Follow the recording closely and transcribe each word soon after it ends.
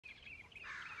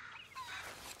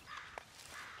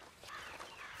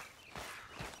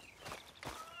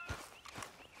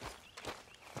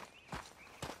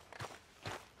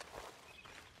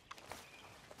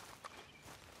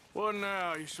What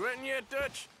now? You sweating yet,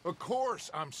 Dutch? Of course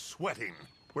I'm sweating.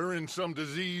 We're in some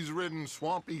disease-ridden,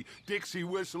 swampy,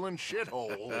 Dixie-whistling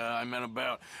shithole. I meant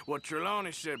about what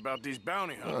Trelawney said about these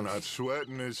bounty hunters. Well, not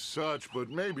sweating as such, but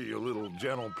maybe a little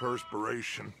gentle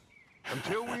perspiration.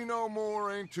 Until we know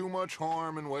more, ain't too much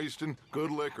harm in wasting good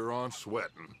liquor on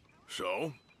sweating.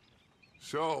 So?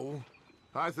 So,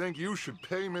 I think you should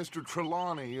pay Mr.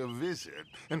 Trelawney a visit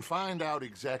and find out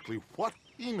exactly what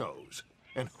he knows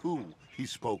and who he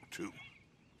spoke to.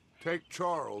 Take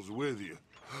Charles with you.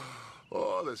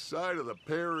 Oh, the sight of the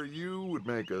pair of you would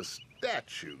make a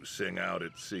statue sing out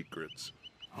its secrets.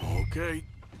 Okay.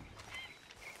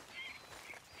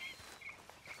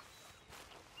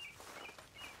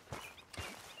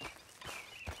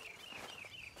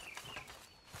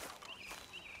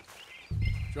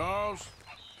 Charles,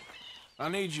 I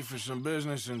need you for some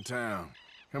business in town.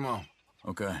 Come on.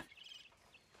 Okay.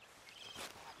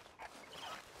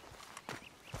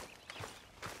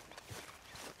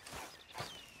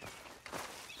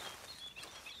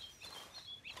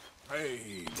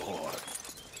 Hey, boy.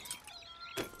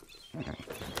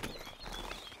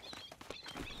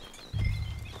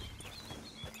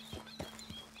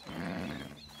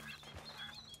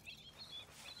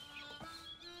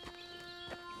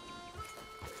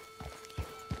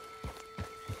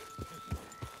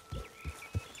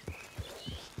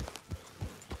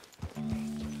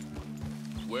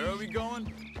 Where are we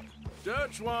going?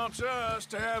 Dutch wants us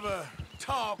to have a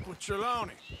talk with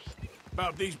Trelawney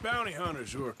about these bounty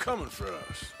hunters who are coming for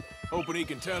us. Hoping he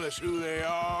can tell us who they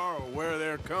are or where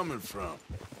they're coming from.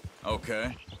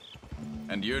 Okay.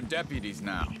 And you're deputies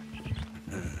now.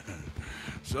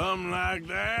 Something like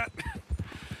that.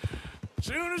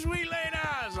 Soon as we laid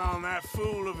eyes on that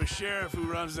fool of a sheriff who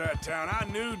runs that town, I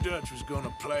knew Dutch was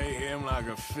gonna play him like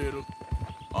a fiddle.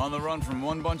 On the run from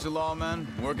one bunch of lawmen,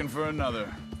 working for another.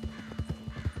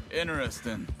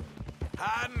 Interesting.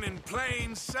 Hiding in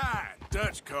plain sight,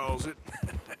 Dutch calls it.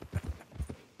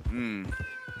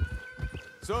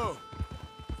 So,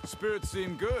 spirits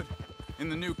seem good. In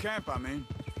the new camp, I mean.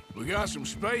 We got some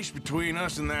space between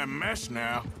us and that mess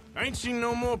now. I ain't seen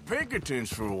no more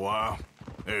Pinkertons for a while.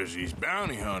 There's these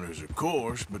bounty hunters, of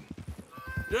course, but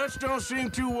Dutch don't seem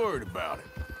too worried about it.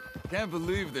 Can't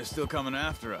believe they're still coming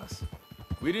after us.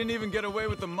 We didn't even get away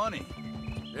with the money.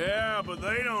 Yeah, but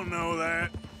they don't know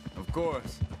that. Of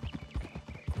course.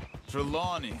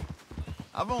 Trelawney.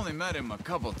 I've only met him a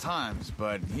couple times,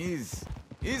 but he's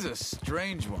a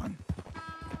strange one.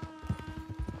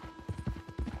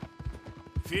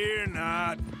 Fear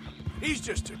not. He's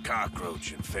just a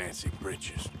cockroach in fancy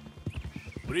breeches.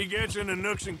 But he gets into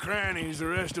nooks and crannies the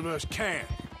rest of us can't.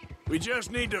 We just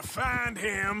need to find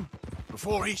him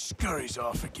before he scurries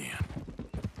off again.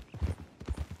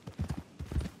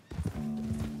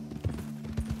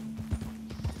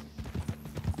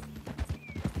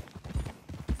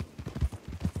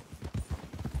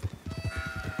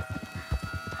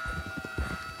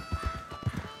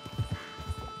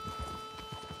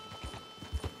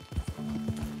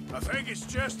 I think it's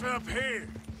just up here.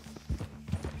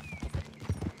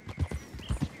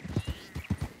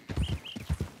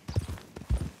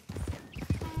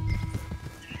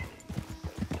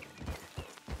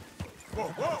 Whoa,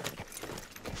 whoa!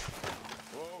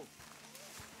 Whoa.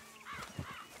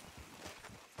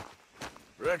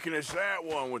 Reckon it's that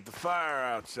one with the fire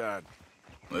outside.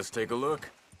 Let's take a look.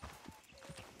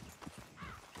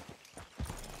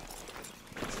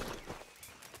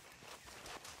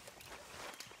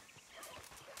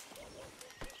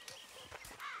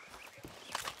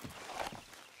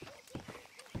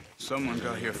 Someone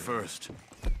got here first.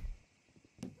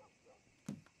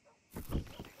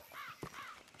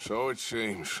 So it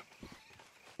seems.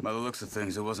 By the looks of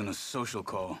things, it wasn't a social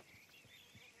call.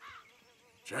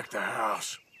 Check the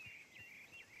house.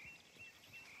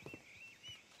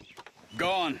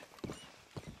 Gone.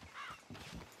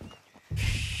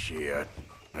 Shit.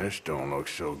 This don't look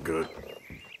so good.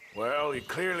 Well, he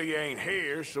clearly ain't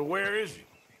here, so where is he?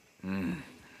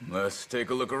 Let's take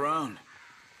a look around.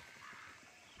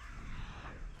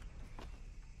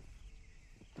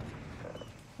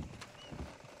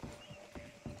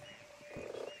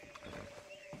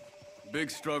 Big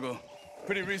struggle.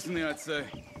 Pretty recently, I'd say.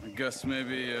 I guess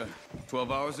maybe 12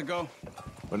 hours ago.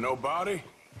 But no body?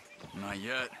 Not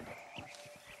yet.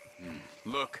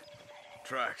 Look.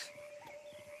 Tracks.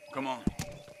 Come on.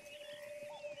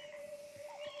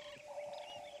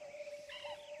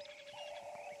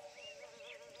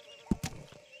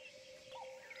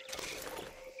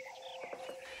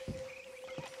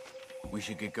 We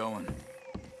should get going.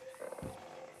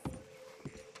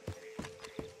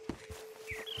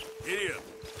 Giddy up.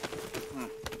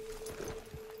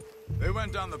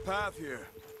 went down the path here.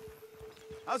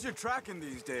 How's your tracking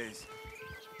these days?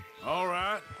 All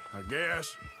right, I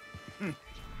guess.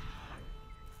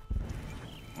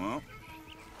 Well,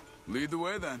 lead the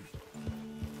way then.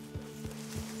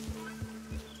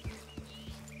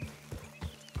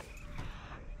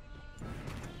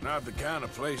 Not the kind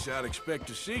of place I'd expect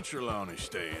to see Trelawney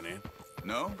staying in.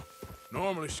 No?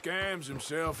 Normally scams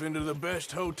himself into the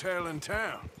best hotel in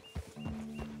town.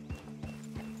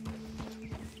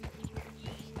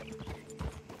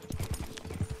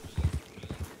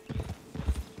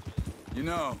 You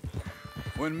know,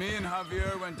 when me and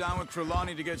Javier went down with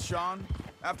Trelawney to get Sean,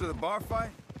 after the bar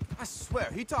fight, I swear,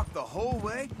 he talked the whole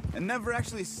way and never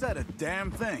actually said a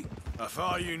damn thing. I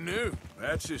thought you knew.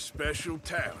 That's his special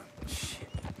talent.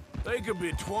 They could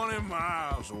be 20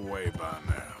 miles away by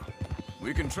now.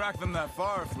 We can track them that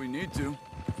far if we need to.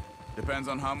 Depends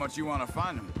on how much you want to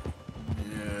find them.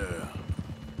 Yeah.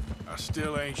 I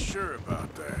still ain't sure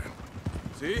about that.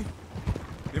 See?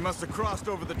 They must have crossed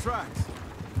over the tracks.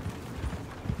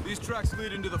 These tracks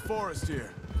lead into the forest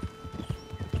here.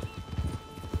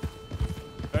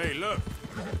 Hey, look.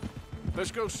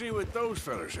 Let's go see what those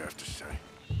fellas have to say.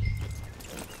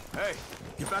 Hey,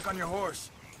 get back on your horse.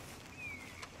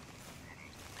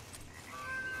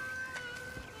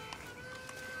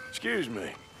 Excuse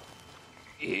me.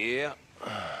 Yeah.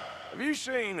 Have you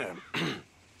seen him?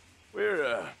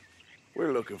 We're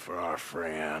looking for our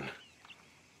friend.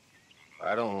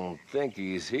 I don't think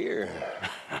he's here.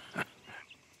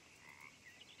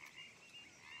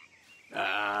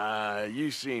 You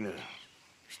seen a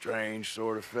strange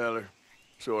sort of feller?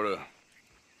 Sort of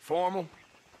formal?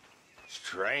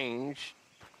 Strange?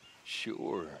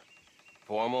 Sure.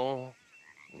 Formal?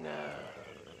 Nah.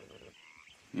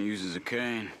 He uses a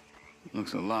cane.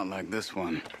 Looks a lot like this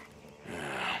one.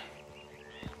 Yeah.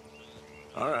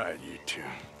 All right, you two.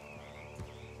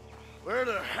 Where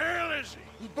the hell is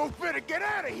he? You both better get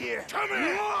out of here! Come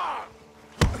here!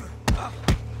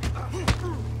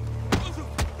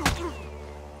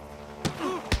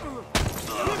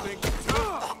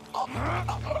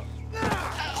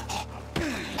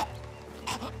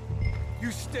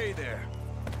 You stay there.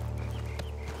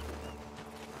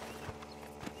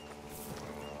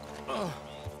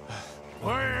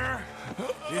 Where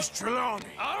is Trelawney?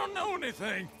 I don't know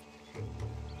anything.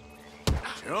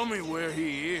 Tell me where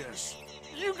he is.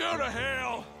 You go to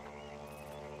hell.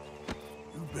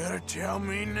 You better tell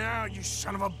me now, you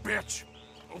son of a bitch.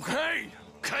 Okay,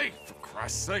 for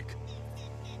Christ's sake.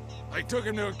 They took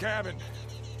him to a cabin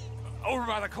over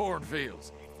by the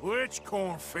cornfields. Which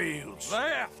cornfields?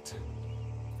 Left.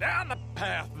 Down the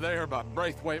path there by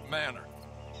Braithwaite Manor.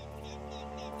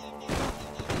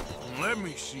 Let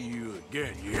me see you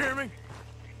again, you hear me?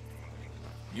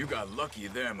 You got lucky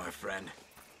there, my friend.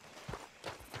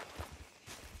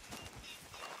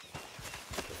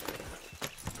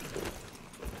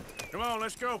 Come on,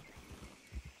 let's go.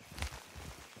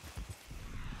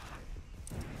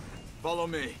 Follow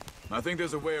me. I think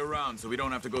there's a way around so we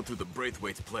don't have to go through the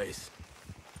Braithwaite's place.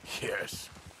 Yes.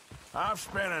 I've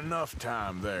spent enough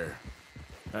time there.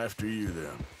 After you,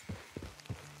 then.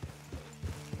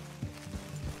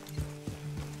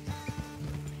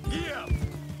 Yeah.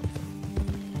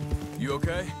 You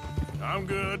okay? I'm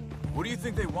good. What do you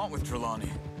think they want with Trelawney?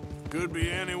 Could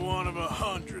be any one of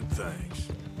 100 things.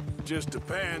 Just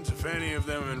depends if any of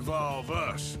them involve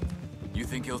us. You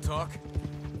think he'll talk?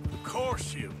 Of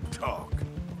course he'll talk.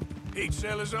 He'd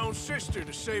sell his own sister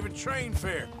to save a train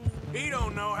fare. He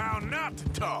don't know how not to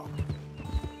talk.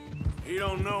 He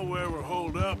don't know where we're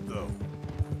holed up, though.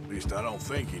 At least I don't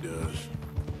think he does.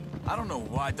 I don't know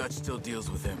why Dutch still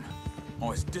deals with him.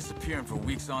 Always disappearing for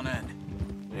weeks on end.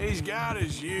 He's got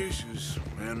his uses,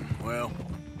 and, well,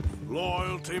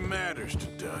 loyalty matters to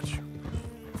Dutch.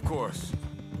 Of course.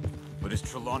 But is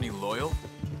Trelawney loyal?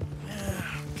 Yeah,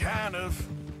 kind of.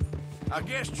 I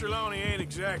guess Trelawney ain't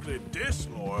exactly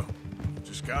disloyal.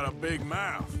 Just got a big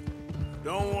mouth.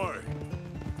 Don't worry.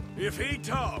 If he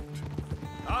talked,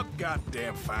 I'll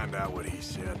goddamn find out what he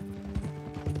said.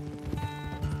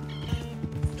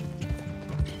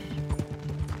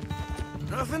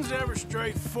 Nothing's ever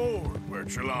straightforward where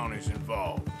Trelawney's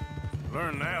involved.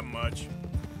 Learned that much.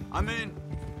 I mean,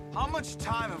 how much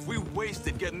time have we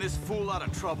wasted getting this fool out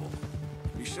of trouble?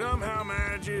 He somehow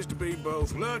manages to be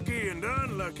both lucky and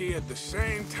unlucky at the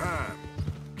same time.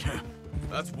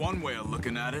 That's one way of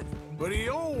looking at it. But he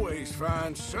always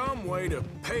finds some way to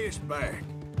pay us back.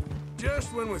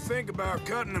 Just when we think about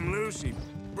cutting him loose, he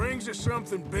brings us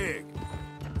something big.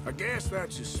 I guess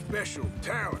that's his special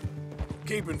talent,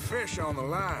 keeping fish on the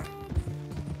line.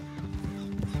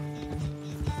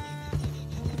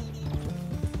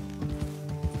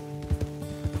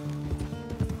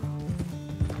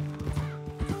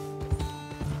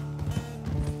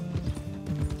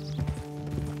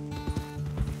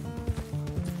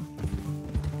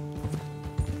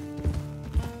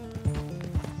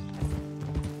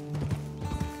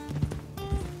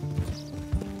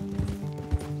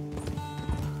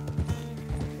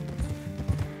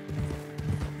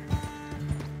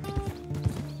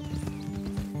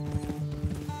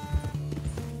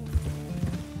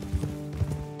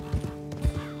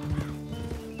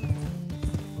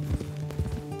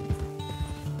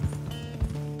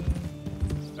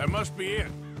 That must be it.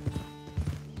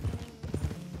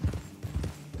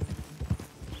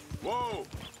 Whoa!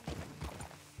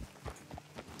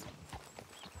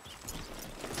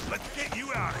 Let's get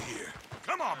you out of here.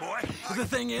 Come on, boy. The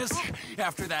thing is,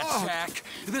 after that shack,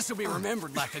 this will be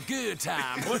remembered like a good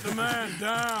time. Put the man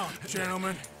down,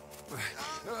 gentlemen. Is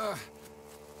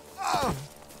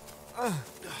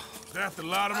that the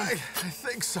lot of them? I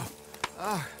think so.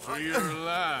 So you're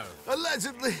alive.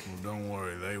 Allegedly. Well, don't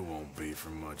worry, they won't be for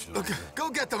much longer. Look,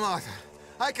 go get them, Arthur.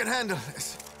 I can handle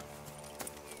this.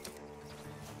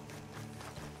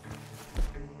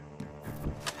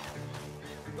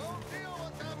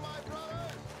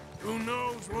 Who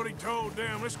knows what he told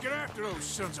them? Let's get after those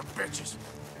sons of bitches.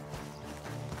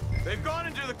 They've gone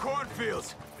into the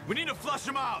cornfields. We need to flush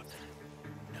them out.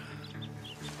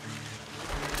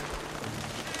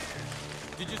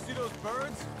 Did you see those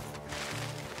birds?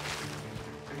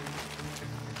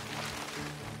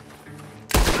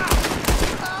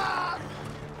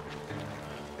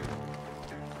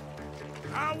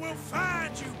 I will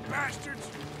find you, bastards!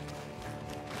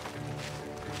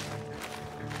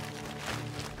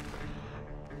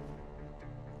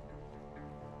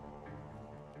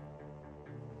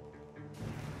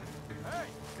 Hey,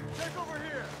 check over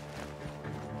here.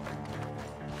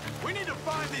 We need to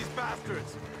find these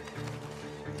bastards.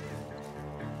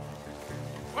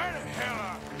 Where the hell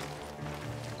are they?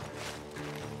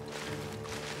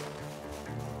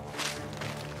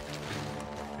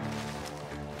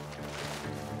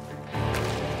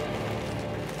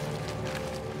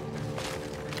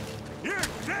 You're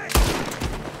dead!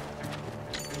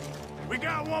 We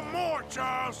got one more,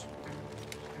 Charles.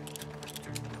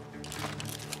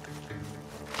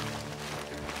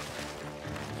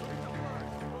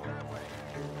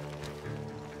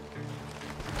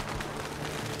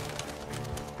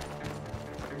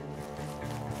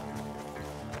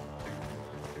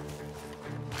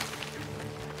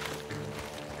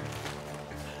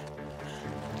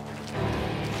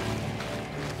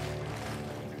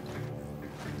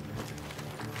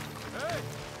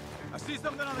 I see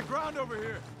something on the ground over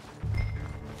here.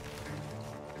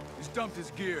 He's dumped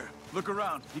his gear. Look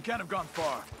around. He can't have gone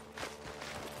far.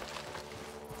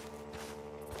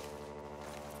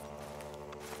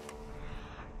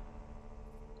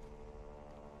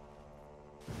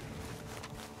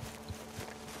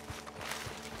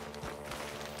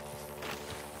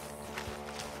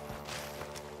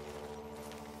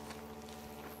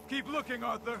 Keep looking,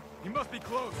 Arthur. He must be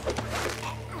close.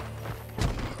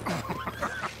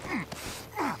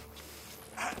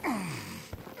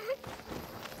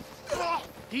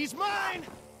 He's mine!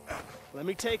 Let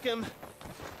me take him.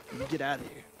 You get out of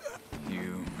here.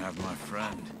 You have my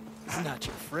friend. He's not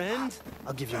your friend.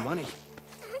 I'll give you money.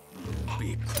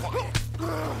 Be quiet.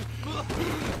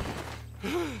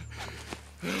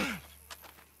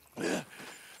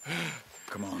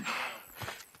 Come on.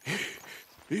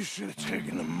 You should have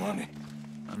taken the money.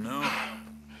 I know.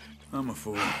 I'm a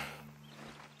fool.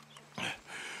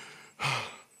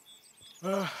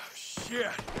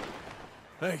 Shit.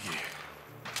 Thank you.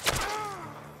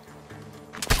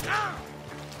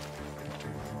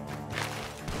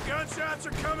 Gunshots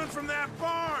are coming from that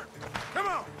barn! Come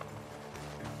on!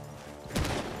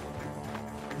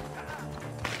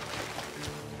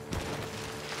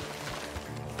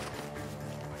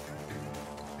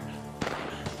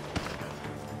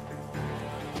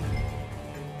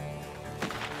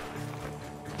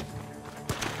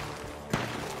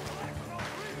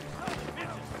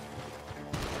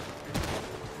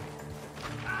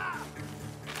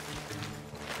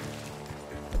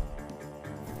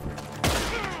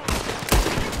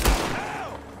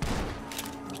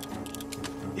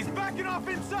 Backing off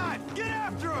inside! Get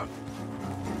after him!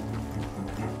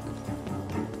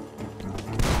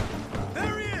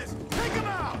 There he is! Take him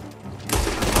out!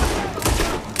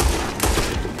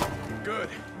 Good.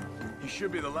 He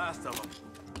should be the last of them.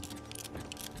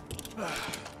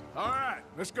 All right,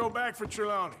 let's go back for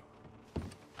Trelawney.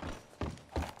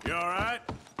 You all right?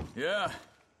 Yeah.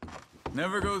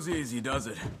 Never goes easy, does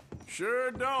it?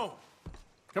 Sure don't.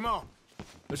 Come on.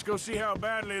 Let's go see how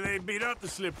badly they beat up the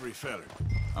slippery feller.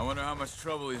 I wonder how much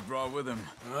trouble he's brought with him.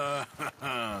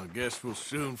 Guess we'll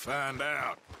soon find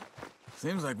out.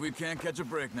 Seems like we can't catch a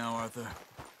break now, Arthur.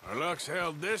 Our luck's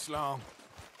held this long.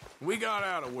 We got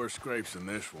out of worse scrapes than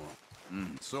this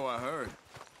one. So I heard.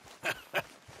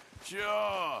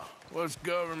 Sure. What's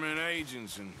government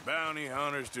agents and bounty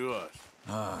hunters to us?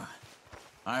 I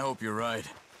hope you're right.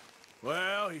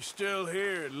 Well, he's still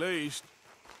here at least.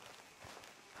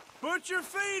 Put your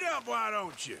feet up, why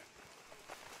don't you?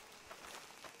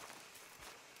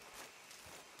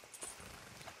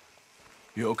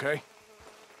 You okay?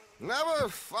 Never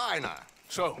finer.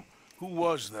 So, who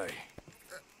was they?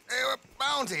 They were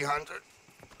bounty hunters.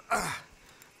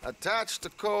 Attached to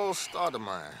Cole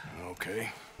Stoudemire.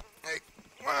 Okay. They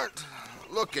weren't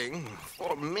looking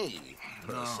for me,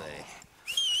 per se.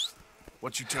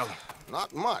 What you tell them?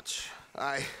 Not much.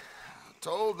 I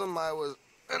told them I was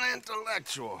an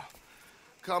intellectual.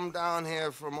 Come down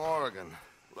here from Oregon,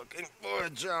 looking for a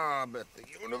job at the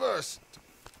university.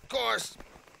 Of course,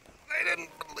 they didn't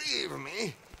believe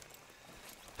me.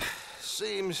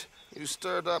 Seems you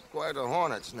stirred up quite a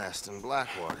hornet's nest in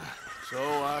Blackwater. So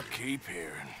I keep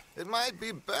hearing. It might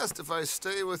be best if I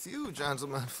stay with you,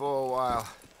 gentlemen, for a while.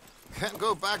 Can't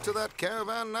go back to that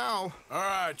caravan now. All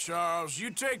right, Charles. You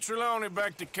take Trelawney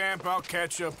back to camp. I'll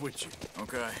catch up with you.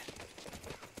 Okay.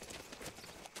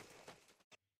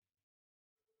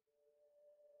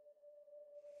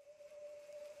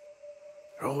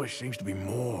 There always seems to be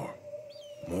more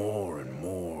and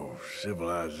more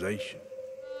civilization.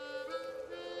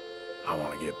 I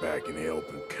want to get back in the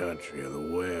open country of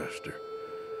the West, or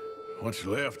what's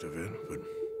left of it, but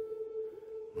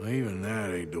well, even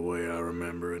that ain't the way I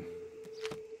remember it.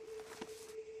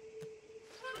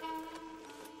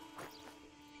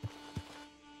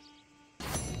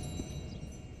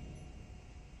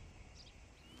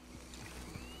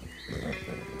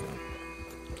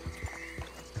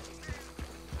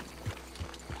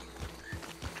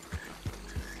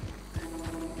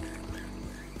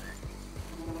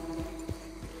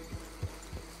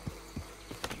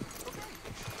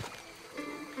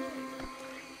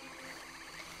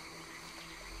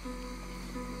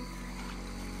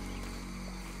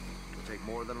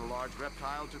 More than a large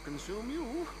reptile to consume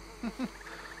you.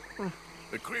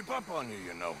 They creep up on you,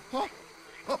 you know.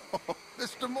 Huh?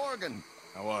 Mr. Morgan.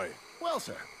 How are you? Well,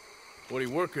 sir, What are you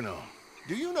working on?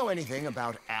 do you know anything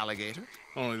about alligators?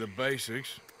 Only the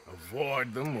basics.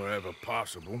 Avoid them wherever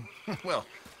possible. Well,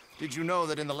 did you know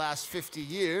that in the last 50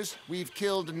 years, we've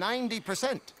killed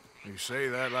 90%? You say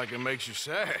that like it makes you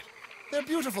sad. They're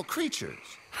beautiful creatures.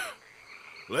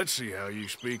 Let's see how you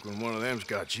speak when one of them's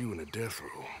got you in a death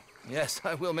row. Yes,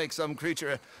 I will make some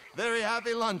creature a very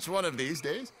happy lunch one of these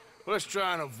days. Let's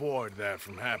try and avoid that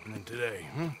from happening today,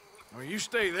 huh? I mean, you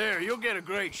stay there, you'll get a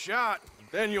great shot,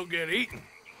 then you'll get eaten.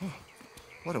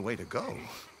 What a way to go.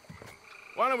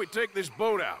 Why don't we take this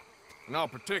boat out, and I'll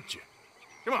protect you.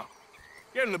 Come on,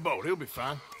 get in the boat, he'll be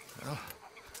fine. Well,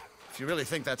 if you really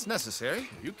think that's necessary.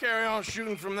 You carry on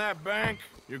shooting from that bank,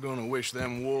 you're gonna wish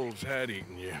them wolves had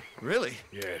eaten you. Really?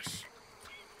 Yes.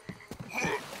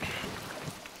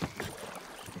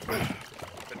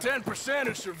 The 10%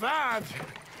 who survived,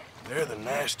 they're the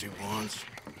nasty ones.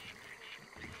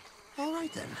 All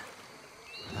right, then.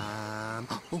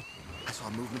 Oh, I saw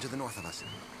a movement to the north of us.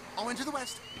 Oh, into the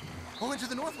west. Oh, into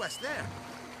the northwest, there.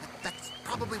 That's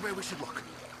probably where we should look.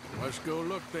 Let's go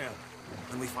look then.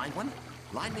 When we find one,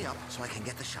 line me up so I can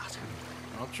get the shot.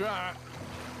 I'll try.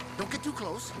 Don't get too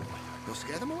close. You'll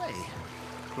scare them away.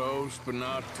 Close, but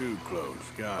not too close.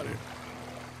 Got it.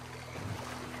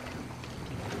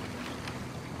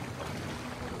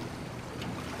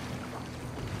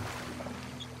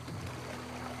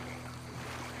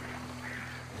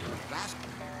 Last.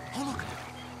 Oh, look.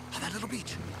 Oh, that little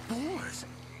beach. Boars.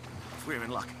 If we're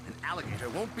in luck, an alligator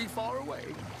won't be far away.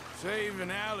 Saving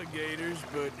alligators,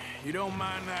 but you don't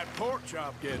mind that pork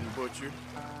chop getting butchered.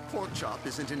 Pork chop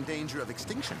isn't in danger of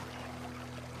extinction.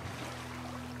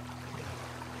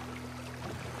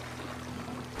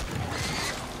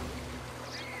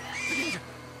 The gator!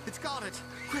 It's got it!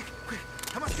 Quick, quick!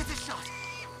 I must get this shot!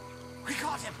 We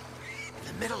caught him!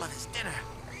 In the middle of his dinner.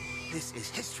 This is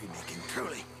history-making,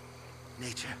 truly.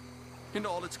 Nature, in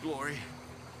all its glory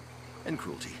and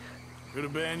cruelty. Could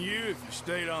have been you if you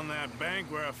stayed on that bank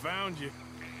where I found you.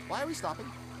 Why are we stopping?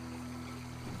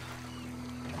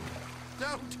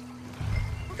 Don't!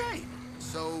 Okay,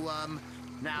 so,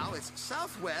 now it's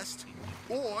southwest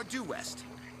or due west.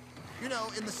 You know,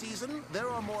 in the season, there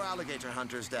are more alligator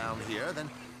hunters down here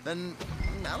than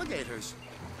alligators.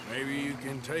 Maybe you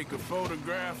can take a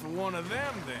photograph of one of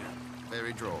them then.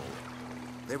 Very droll.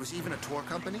 There was even a tour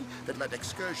company that let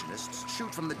excursionists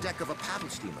shoot from the deck of a paddle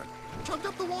steamer, chugged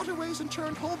up the waterways and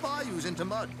turned whole bayous into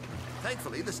mud.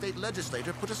 Thankfully, the state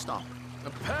legislature put a stop. A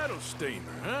paddle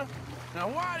steamer, huh? Now,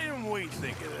 why didn't we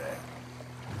think of that?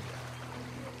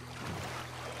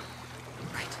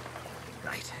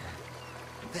 Right.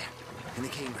 There, in the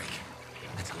canebrake.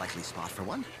 That's a likely spot for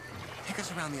one. Take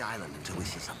us around the island until we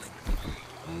see something.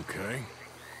 Okay.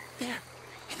 There,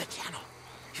 in the channel.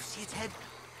 You see its head?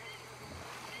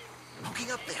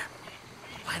 Poking up there.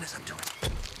 Line us up to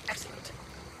it. Excellent.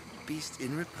 Beast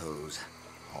in repose.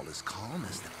 All as calm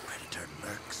as the predator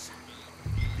lurks.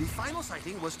 The final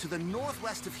sighting was to the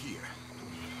northwest of here.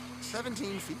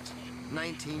 17 feet,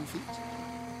 19 feet,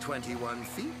 21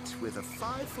 feet with a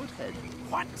 5-foot head.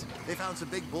 What? They found some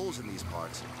big bulls in these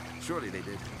parts. Surely they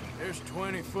did. There's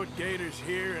 20-foot gators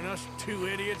here, and us two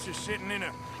idiots are sitting in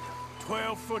a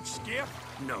 12-foot skiff?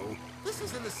 No. This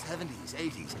is in the 70s,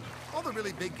 80s. All the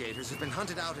really big gators have been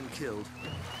hunted out and killed.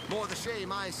 More the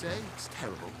shame, I say. It's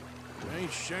terrible.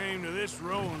 Ain't shame to this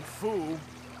roan fool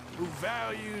who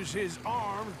values his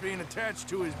arms being attached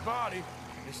to his body.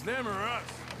 It's them or us.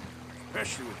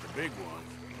 Especially with the big ones.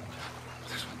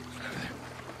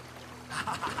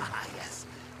 Yes.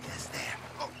 Yes, there.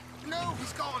 Oh, no,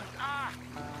 he's gone. Ah!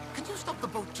 Can you stop the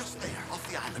boat just there, off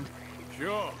the island?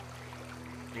 Sure.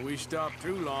 If we stop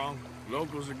too long,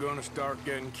 locals are gonna start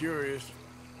getting curious.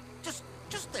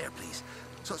 Just there, please.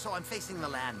 So I'm facing the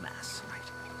landmass,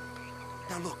 right?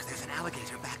 Now look, there's an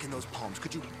alligator back in those palms.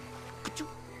 Could you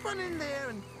run in there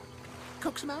and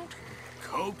coax him out?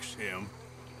 Coax him?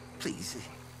 Please,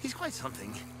 he's quite something.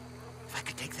 If I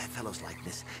could take that fellow's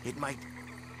likeness, it might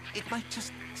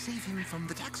just save him from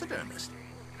the taxidermist.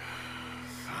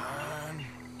 Fine.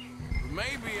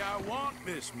 Maybe I want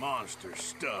this monster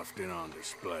stuffed and on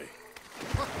display.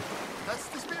 Well, that's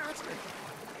the spirit.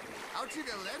 Out you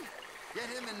go then. Get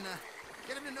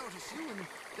him to notice you, and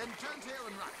then turn tail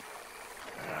and run.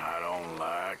 I don't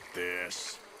like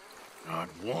this. Not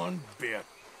one bit.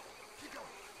 Keep going.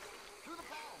 Through the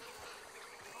palms.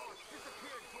 Oh, it's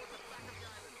disappeared towards the back of the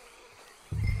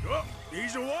island. Oh,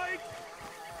 he's awake!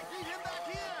 Need him back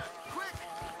here! Quick!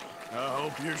 I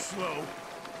hope you're slow.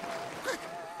 Quick!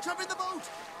 Jump in the boat!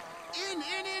 In!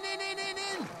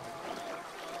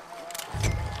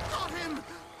 Got him!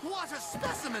 What a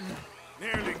specimen!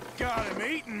 Nearly got him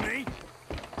eating me.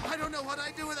 I don't know what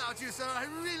I'd do without you, sir. I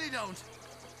really don't.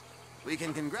 We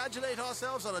can congratulate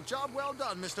ourselves on a job well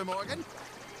done, Mr. Morgan.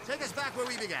 Take us back where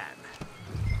we began.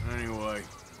 Anyway,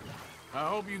 I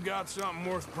hope you got something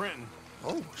worth printing.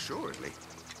 Oh, assuredly.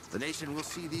 The nation will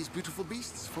see these beautiful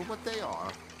beasts for what they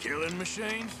are. Killing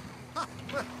machines? Huh,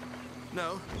 well,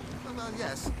 no. Well,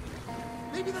 yes.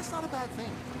 Maybe that's not a bad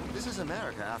thing. This is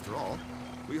America, after all.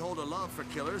 We hold a love for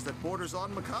killers that borders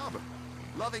on macabre.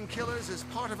 Loving killers is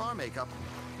part of our makeup.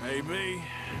 Maybe.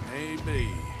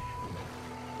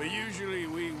 But usually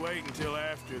we wait until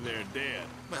after they're dead.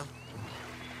 Well,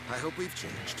 I hope we've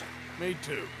changed. Me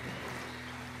too.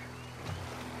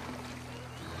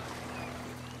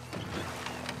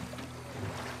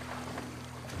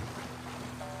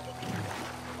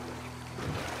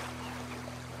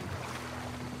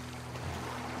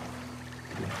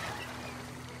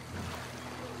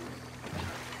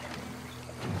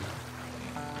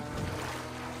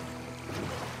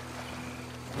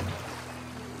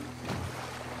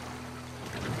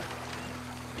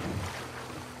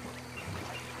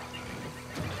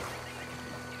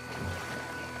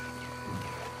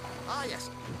 Ah,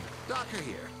 yes. Docker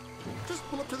here. Just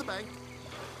pull up to the bank.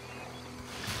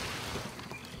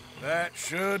 That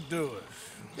should do it.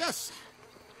 Yes.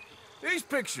 These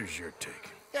pictures you're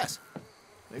taking, Yes.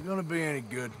 they gonna be any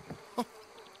good?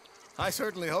 I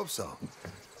certainly hope so.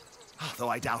 Though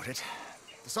I doubt it.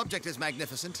 The subject is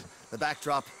magnificent, the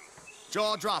backdrop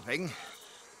jaw-dropping,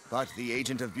 but the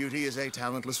agent of beauty is a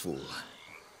talentless fool.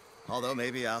 Although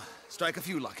maybe I'll strike a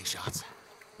few lucky shots.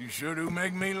 You sure do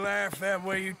make me laugh that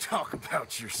way you talk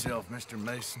about yourself, Mr.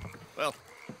 Mason. Well,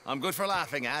 I'm good for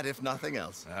laughing at, if nothing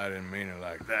else. I didn't mean it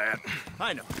like that.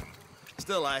 I know.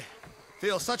 Still, I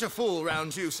feel such a fool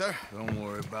round you, sir. Don't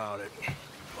worry about it.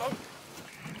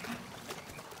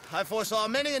 I foresaw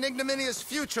many an ignominious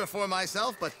future for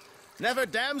myself, but never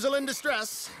damsel in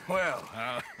distress. Well,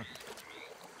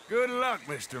 good luck,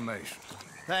 Mr. Mason.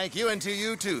 Thank you, and to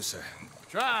you too, sir.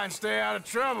 Try and stay out of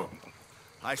trouble.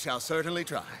 I shall certainly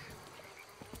try.